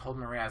 if I told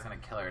Maria I was going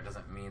to kill her, it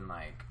doesn't mean,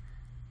 like,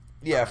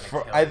 yeah,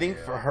 I think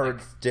for her like,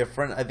 it's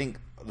different. I think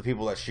the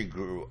people that she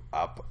grew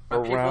up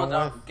around people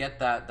don't get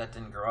that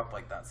didn't grow up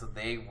like that, so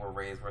they were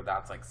raised where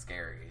that's, like,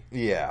 scary.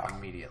 Yeah.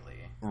 Immediately.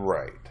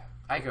 Right.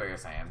 I get what you're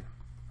saying.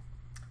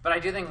 But I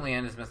do think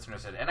Leanne is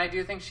misunderstood, and I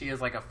do think she is,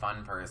 like, a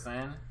fun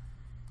person.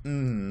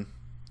 Mm-hmm.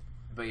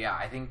 But yeah,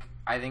 I think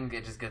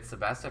it just gets the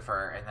best of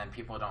her, and then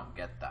people don't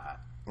get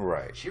that.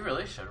 Right. She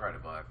really should write a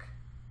book.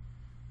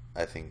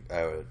 I think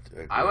I would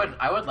agree.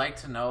 I would like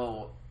to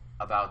know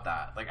about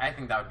that. Like, I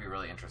think that would be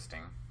really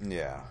interesting.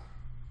 Yeah.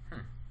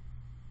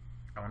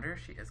 I wonder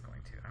if she is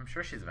going to. I'm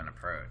sure she's been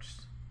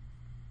approached.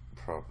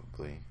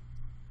 Probably.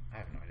 I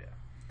have no idea.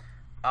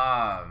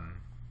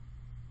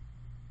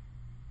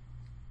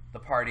 The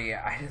party,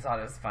 I just thought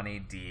it was funny,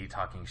 Dee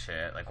talking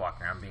shit, like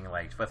walking around being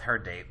like, with her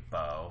date,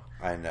 Beau.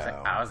 I know. She's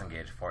like, I was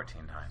engaged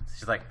 14 times.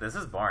 She's like, this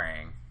is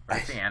boring.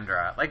 Where's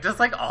Deandra? Like, just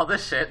like all the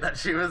shit that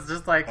she was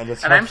just like,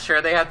 and I'm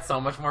sure they had so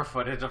much more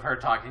footage of her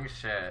talking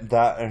shit.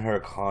 That and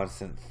her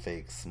constant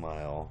fake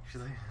smile.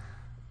 She's like,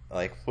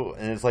 Like,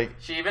 and it's like...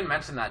 She even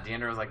mentioned that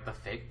Deandra was like the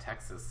fake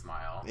Texas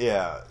smile.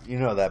 Yeah, you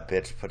know that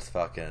bitch puts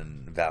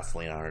fucking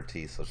Vaseline on her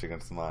teeth so she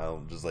can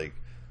smile just like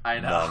I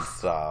know.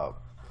 nonstop.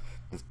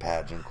 This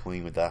pageant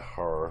queen with that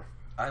her.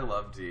 I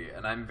love Dee,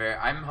 and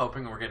I'm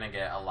hoping we're gonna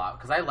get a lot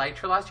because I liked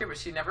her last year, but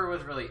she never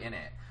was really in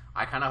it.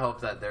 I kind of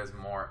hope that there's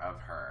more of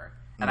her.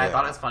 And I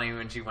thought it was funny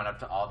when she went up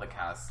to all the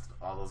cast,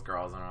 all those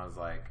girls, and was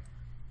like,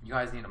 "You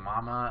guys need a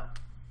mama."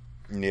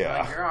 Yeah,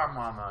 like, you're our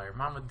mama. You're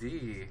Mama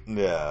D.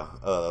 Yeah,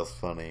 oh, that was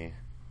funny.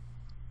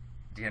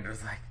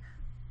 Deandra's like,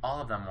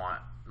 all of them want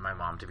my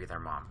mom to be their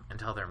mom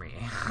until they're me.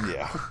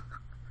 Yeah,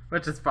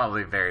 which is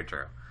probably very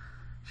true.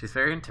 She's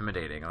very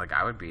intimidating. Like,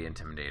 I would be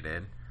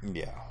intimidated.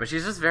 Yeah, but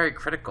she's just very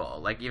critical.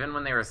 Like, even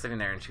when they were sitting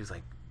there, and she was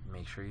like,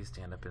 "Make sure you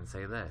stand up and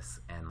say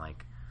this," and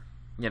like,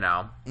 you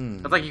know,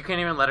 it's like you can't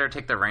even let her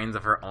take the reins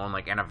of her own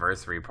like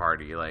anniversary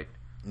party. Like,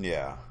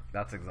 yeah,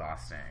 that's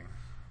exhausting.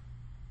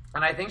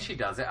 And I think she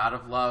does it out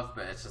of love,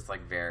 but it's just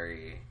like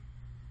very...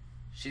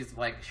 She's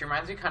like... She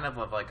reminds me kind of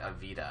like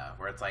Avita,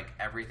 where it's like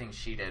everything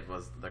she did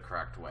was the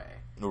correct way.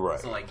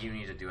 Right. So like you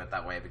need to do it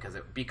that way because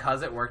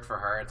it worked for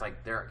her. It's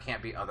like there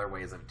can't be other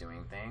ways of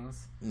doing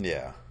things.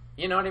 Yeah.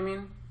 You know what I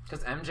mean?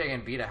 Because MJ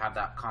and Vita have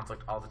that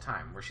conflict all the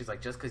time, where she's like,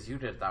 just because you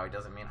did it that way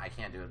doesn't mean I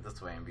can't do it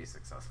this way and be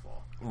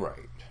successful. Right.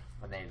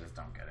 But they just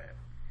don't get it.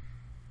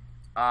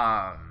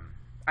 I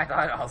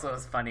thought it also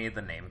was funny,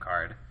 the name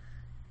card.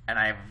 And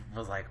I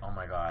was like, oh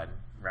my god,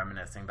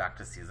 reminiscing back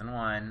to season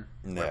 1,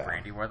 where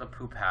Brandy wore the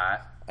poop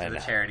hat to the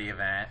charity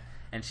event,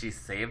 and she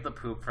saved the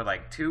poop for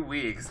like 2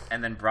 weeks,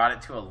 and then brought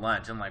it to a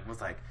lunch, and like was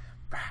like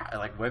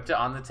whipped it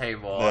on the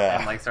table,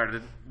 and like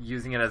started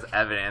using it as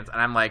evidence.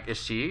 And I'm like, is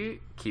she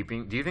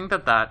keeping? Do you think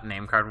that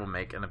name card will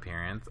make an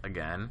appearance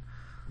again?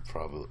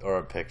 Probably, or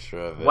a picture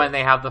of it when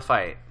they have the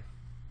fight.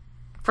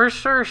 For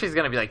sure, she's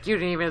gonna be like, you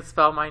didn't even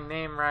spell my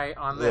name right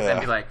on this, and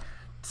be like.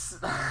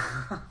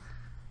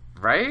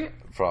 Right?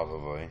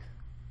 Probably.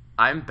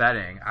 I'm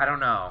betting. I don't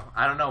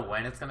know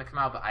when it's going to come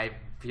out, but I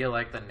feel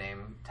like the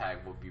name tag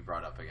will be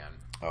brought up again.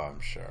 Oh, I'm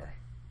sure.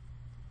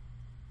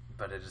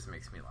 But it just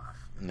makes me laugh.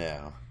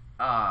 Yeah.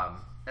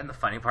 And the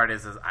funny part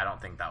is I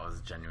don't think that was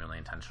genuinely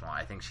intentional.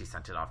 I think she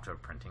sent it off to a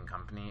printing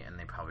company, and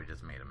they probably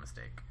just made a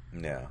mistake.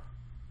 Yeah.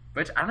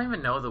 Which, I don't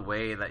even know the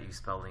way that you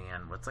spell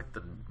Leanne. What's, like,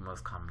 the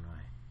most common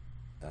way?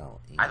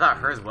 L-E-E-A-N-N-E. I thought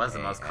hers was the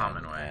most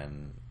common way.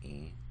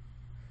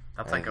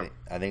 That's like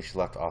I think she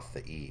left off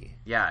the E.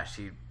 Yeah,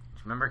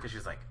 remember because she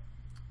was like,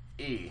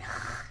 E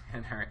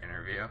in her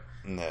interview.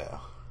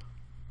 No.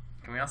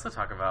 Can we also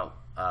talk about,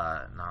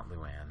 not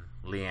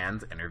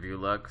Leanne's interview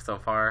look so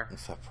far?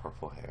 It's that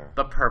purple hair.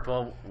 The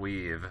purple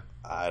weave.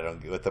 I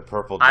don't get with the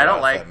purple dress. I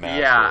don't like,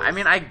 I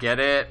mean, I get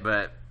it,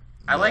 but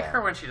I like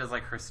her when she does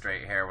like her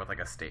straight hair with like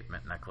a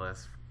statement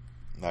necklace.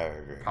 I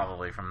agree.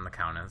 Probably from the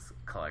Countess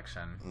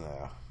collection.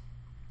 Yeah.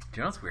 Do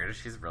you know what's weird? Is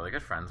she's really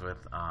good friends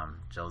with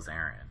Jill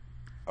Zarin.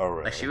 Oh,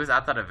 really? Like, she was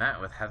at that event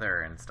with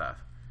Heather and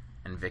stuff,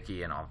 and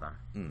Vicky and all of them.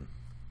 Mm.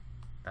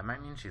 That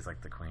might mean she's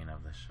like the queen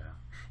of this show.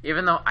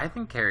 Even though I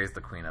think Carrie's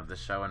the queen of this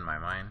show in my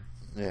mind.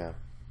 Yeah.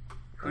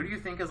 Who do you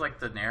think is like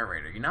the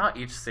narrator? You know how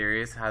each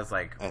series has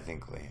like... I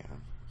think Leanne.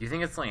 You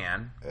think it's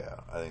Leanne?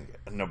 Yeah, I think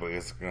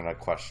nobody's going to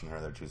question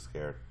her. They're too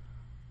scared.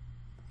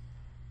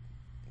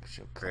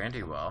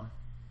 Brandy will.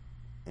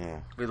 Yeah.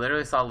 We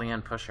literally saw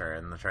Leanne push her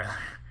in the trailer.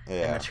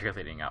 Yeah. In the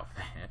cheerleading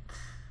outfit.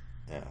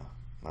 Yeah.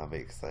 That'll be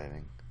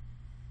exciting.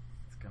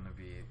 Gonna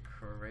be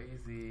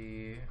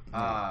crazy.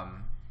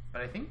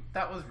 But I think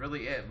that was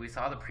really it. We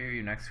saw the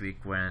preview next week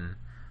when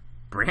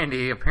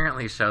Brandy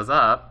apparently shows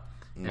up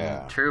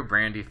in true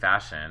Brandy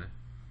fashion.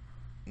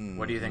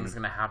 What do you think is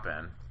gonna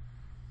happen?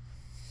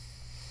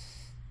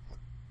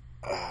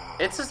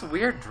 It's just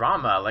weird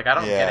drama. Like, I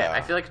don't get it.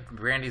 I feel like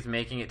Brandy's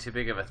making it too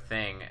big of a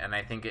thing, and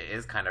I think it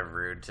is kind of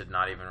rude to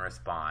not even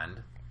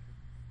respond.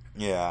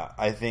 Yeah,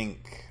 I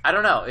think... I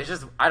don't know. It's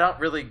just, I don't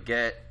really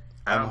get...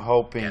 I'm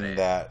hoping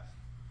that...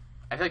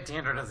 I feel like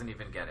Deandra doesn't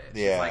even get it.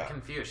 She's like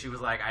confused. She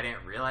was like, I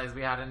didn't realize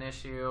we had an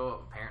issue.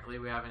 Apparently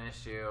we have an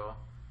issue.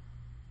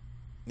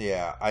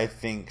 Yeah, I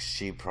think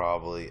she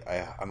probably...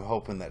 I'm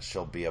hoping that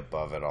she'll be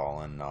above it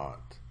all and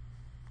not...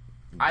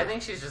 I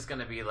think she's just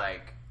going to be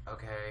like,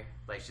 okay.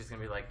 Like, she's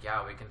going to be like,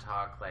 yeah, we can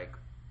talk, like,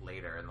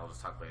 later. And they'll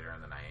just talk later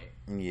in the night.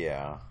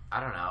 Yeah. I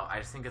don't know. I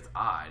just think it's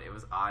odd. It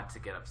was odd to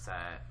get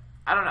upset.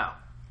 I don't know.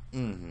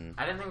 Mm-hmm.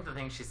 I didn't think the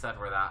things she said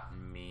were that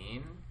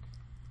mean.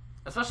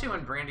 Especially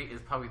when Brandy is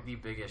probably the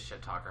biggest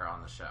shit talker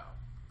on the show.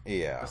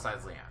 Yeah.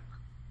 Besides Leanne.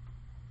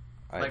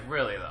 Like,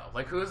 really, though.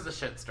 Like, who's the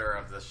shit stirrer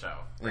of this show?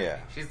 Brandy. Yeah.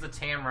 She's the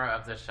Tamara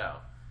of this show.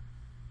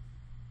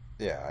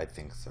 Yeah, I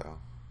think so.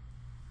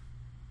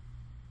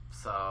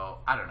 So,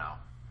 I don't know.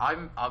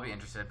 I'll be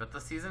interested, but the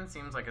season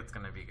seems like it's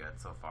going to be good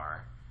so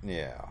far.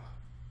 Yeah.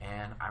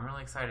 And I'm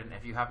really excited. And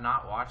if you have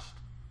not watched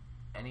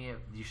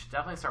you should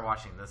definitely start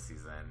watching this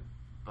season,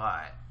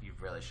 but you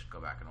really should go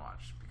back and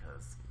watch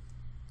because...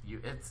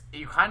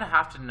 You kind of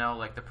have to know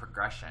like the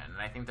progression,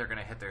 and I think they're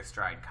gonna hit their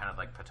stride, kind of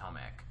like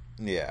Potomac.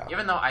 Yeah.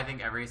 Even though I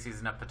think every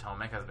season of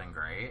Potomac has been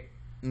great,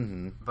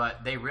 Mm-hmm.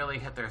 But they really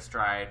hit their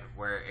stride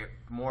where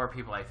more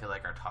people, I feel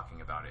like, are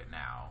talking about it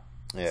now.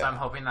 Yeah. So I'm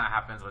hoping that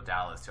happens with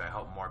Dallas, too. I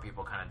hope more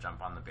people kind of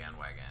jump on the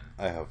bandwagon.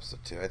 I hope so,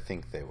 too. I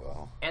think they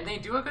will. And they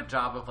do a good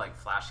job of, like,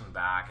 flashing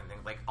back and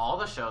things. Like, all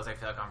the shows, I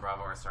feel like, on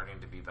Bravo are starting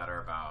to be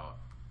better about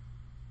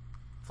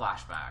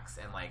flashbacks.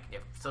 And, like,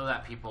 so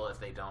that people, if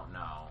they don't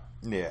know...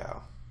 Yeah.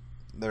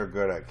 They're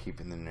good at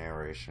keeping the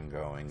narration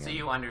going. So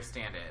you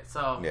understand it.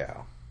 So...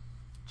 Yeah.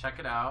 Check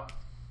it out.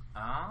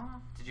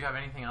 Did you have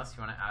anything else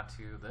you want to add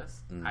to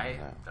this? No. I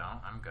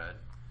don't. I'm good.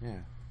 Yeah.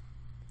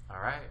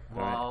 All right.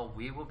 Well,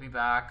 we will be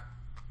back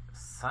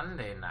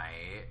Sunday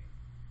night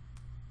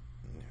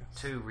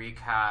to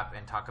recap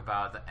and talk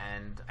about the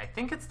end. I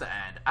think it's the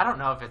end. I don't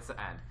know if it's the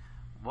end.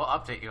 We'll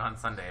update you on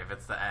Sunday if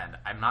it's the end.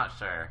 I'm not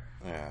sure.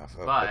 Yeah, of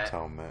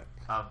Potomac.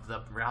 Of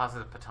the Real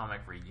Houses of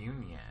Potomac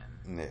reunion.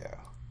 Yeah.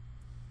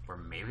 Or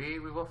maybe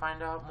we will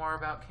find out more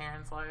about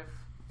Karen's life.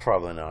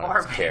 Probably not.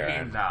 Or maybe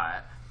Karen.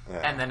 not.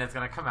 Yeah. And then it's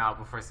going to come out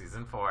before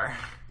season 4.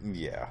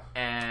 Yeah.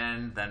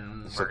 And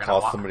then She'll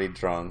call somebody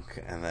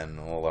drunk, and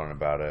then we'll learn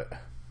about it.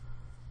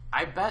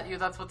 I bet you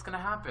that's what's going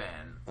to happen.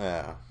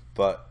 Yeah.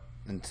 But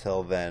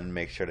until then,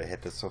 make sure to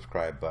hit the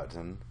subscribe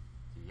button.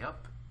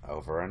 Yep.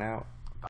 Over and out.